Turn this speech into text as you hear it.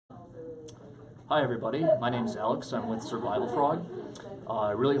Hi everybody, my name is Alex. I'm with Survival Frog.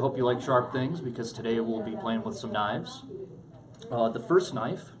 I really hope you like sharp things because today we'll be playing with some knives. The first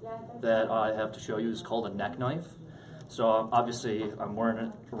knife that I have to show you is called a neck knife. So obviously I'm wearing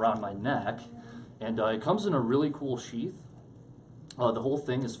it around my neck, and it comes in a really cool sheath. The whole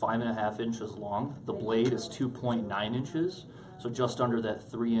thing is 5.5 inches long. The blade is 2.9 inches, so just under that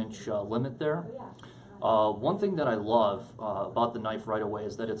 3-inch limit there. One thing that I love about the knife right away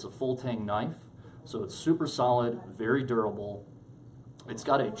is that it's a full tang knife, so it's super solid, very durable. It's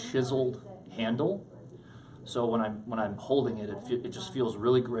got a chiseled handle, so when I'm holding it, it just feels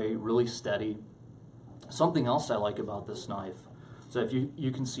really great, really steady. Something else I like about this knife, so if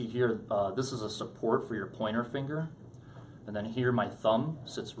you can see here, this is a support for your pointer finger, and then here my thumb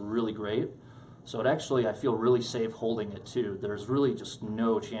sits really great. So it actually, I feel really safe holding it too. There's really just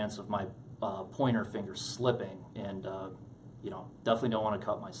no chance of my pointer finger slipping, and definitely don't want to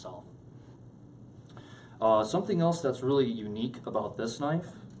cut myself. Something else that's really unique about this knife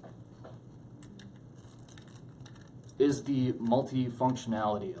is the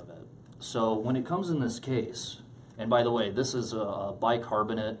multi-functionality of it. So when it comes in this case, and by the way, this is a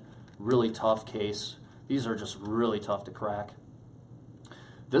bicarbonate, really tough case. These are just really tough to crack.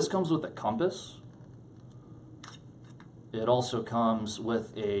 This comes with a compass. It also comes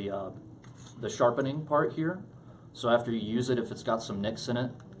with the sharpening part here. So after you use it, if it's got some nicks in it,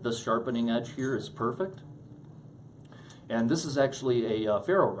 this sharpening edge here is perfect. And this is actually a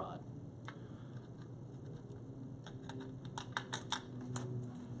ferro rod.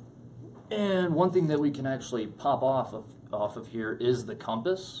 And one thing that we can actually pop off of here is the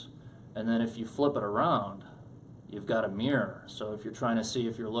compass. And then if you flip it around, you've got a mirror. So if you're trying to see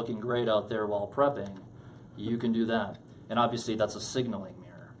if you're looking great out there while prepping, you can do that. And obviously that's a signaling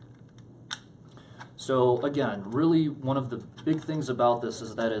mirror. So again, really one of the big things about this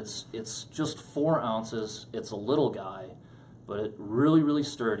is that it's just 4 ounces. It's a little guy, but it's really, really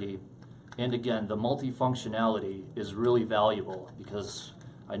sturdy. And again, the multifunctionality is really valuable because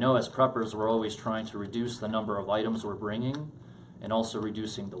I know as preppers we're always trying to reduce the number of items we're bringing and also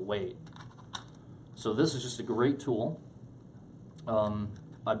reducing the weight. So this is just a great tool.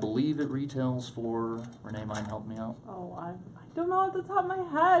 I believe it retails for, Renee might help me out. Oh, I don't know at the top of my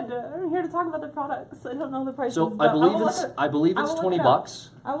head. I'm here to talk about the products. I don't know the prices. So I believe it's 20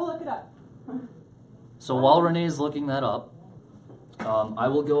 bucks. I will look it up. So while Renee is looking that up, I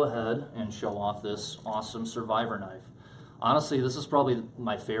will go ahead and show off this awesome Survivor knife. Honestly, this is probably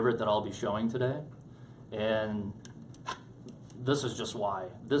my favorite that I'll be showing today, and this is just why.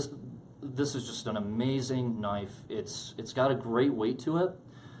 This is just an amazing knife. It's got a great weight to it.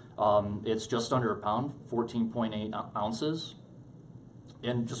 It's just under a pound, 14.8 ounces.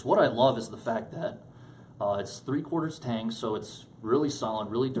 And just what I love is the fact that it's 3/4 tang, so it's really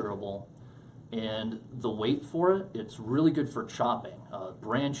solid, really durable. And the weight for it, it's really good for chopping.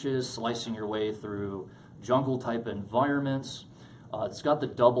 Branches, slicing your way through jungle type environments. It's got the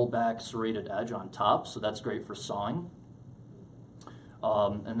double back serrated edge on top, so that's great for sawing.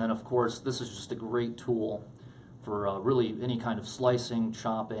 And then of course, this is just a great tool for really any kind of slicing,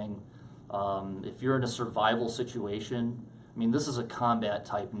 chopping. If you're in a survival situation, I mean, this is a combat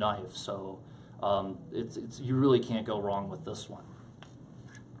type knife, so you really can't go wrong with this one.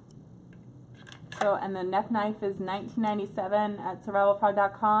 So, and the neck knife is $19.97 at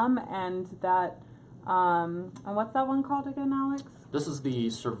survivalfrog.com, and that, and what's that one called again, Alex? This is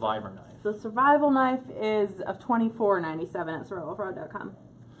the Survivor knife. The survival knife is of $24.97 at survivalfrog.com.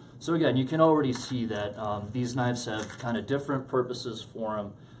 So again, you can already see that these knives have kind of different purposes for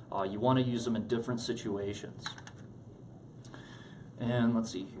them. You want to use them in different situations. And let's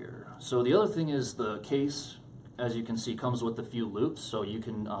see here. So the other thing is the case, as you can see, comes with a few loops. So you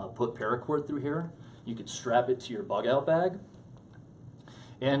can put paracord through here. You could strap it to your bug out bag.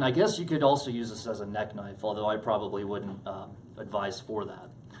 And I guess you could also use this as a neck knife, although I probably wouldn't advise for that.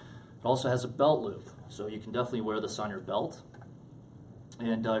 It also has a belt loop, so you can definitely wear this on your belt.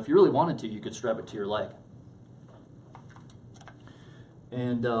 And if you really wanted to, you could strap it to your leg.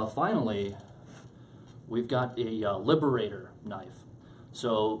 And finally, we've got a Liberator knife.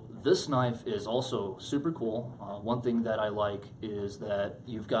 So this knife is also super cool. One thing that I like is that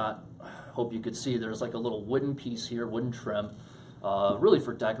you've got, hope you could see, there's like a little wooden piece here, wooden trim, really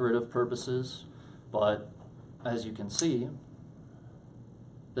for decorative purposes. But as you can see,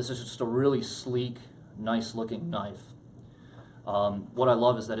 this is just a really sleek, nice looking knife. What I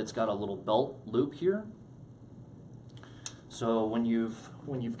love is that it's got a little belt loop here. So when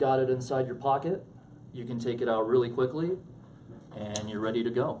you've got it inside your pocket, you can take it out really quickly and you're ready to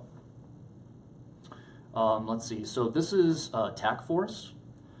go. Let's see, so this is Tac Force.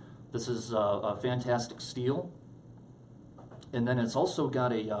 This is a fantastic steel. And then it's also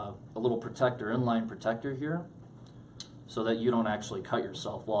got a little protector, inline protector here, so that you don't actually cut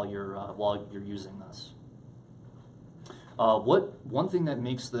yourself while you're using this. One thing that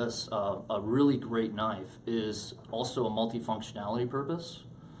makes this a really great knife is also a multifunctionality purpose.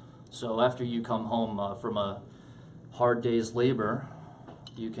 So after you come home from a hard day's labor,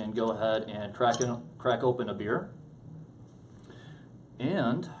 you can go ahead and crack open a beer.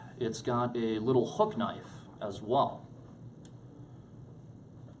 And it's got a little hook knife as well.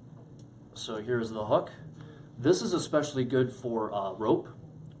 So here's the hook. This is especially good for rope,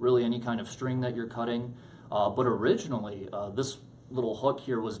 really any kind of string that you're cutting. But originally, this little hook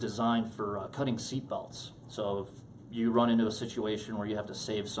here was designed for cutting seat belts. So if you run into a situation where you have to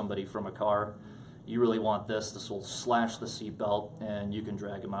save somebody from a car, you really want this. This will slash the seat belt and you can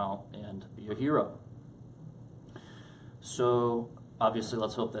drag them out and be a hero. So obviously,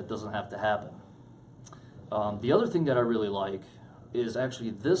 let's hope that doesn't have to happen. The other thing that I really like is actually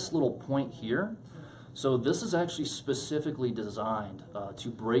this little point here. So this is actually specifically designed to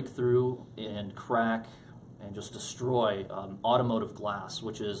break through and crack and just destroy automotive glass,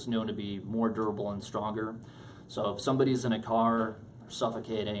 which is known to be more durable and stronger. So if somebody's in a car,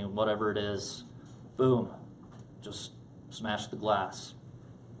 suffocating, whatever it is, boom, just smash the glass.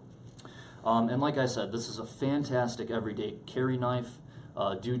 And like I said, this is a fantastic everyday carry knife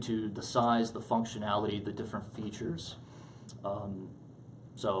due to the size, the functionality, the different features.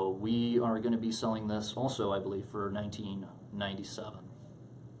 So we are going to be selling this also, I believe, for $19.97.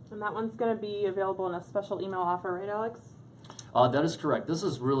 And that one's going to be available in a special email offer, right, Alex? That is correct. This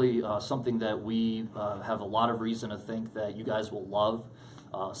is really something that we have a lot of reason to think that you guys will love.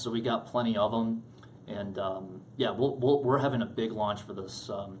 So we got plenty of them. And yeah, we're having a big launch for this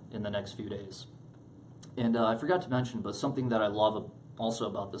in the next few days. And I forgot to mention, but something that I love also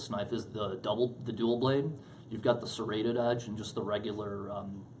about this knife is the dual blade. You've got the serrated edge and just the regular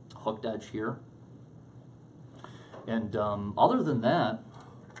hooked edge here. And other than that,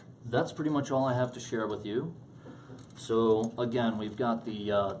 that's pretty much all I have to share with you. So again, we've got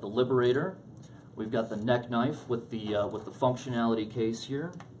the Liberator, we've got the neck knife with the functionality case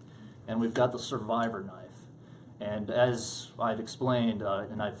here, and we've got the Survivor knife. And as I've explained,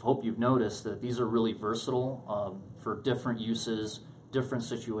 and I hope you've noticed, that these are really versatile for different uses, different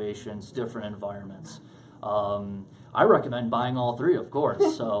situations, different environments. I recommend buying all three, of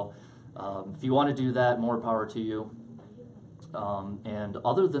course. So if you want to do that, more power to you. And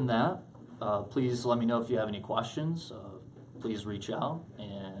other than that, please let me know if you have any questions. Please reach out.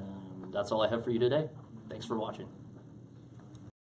 And that's all I have for you today. Thanks for watching.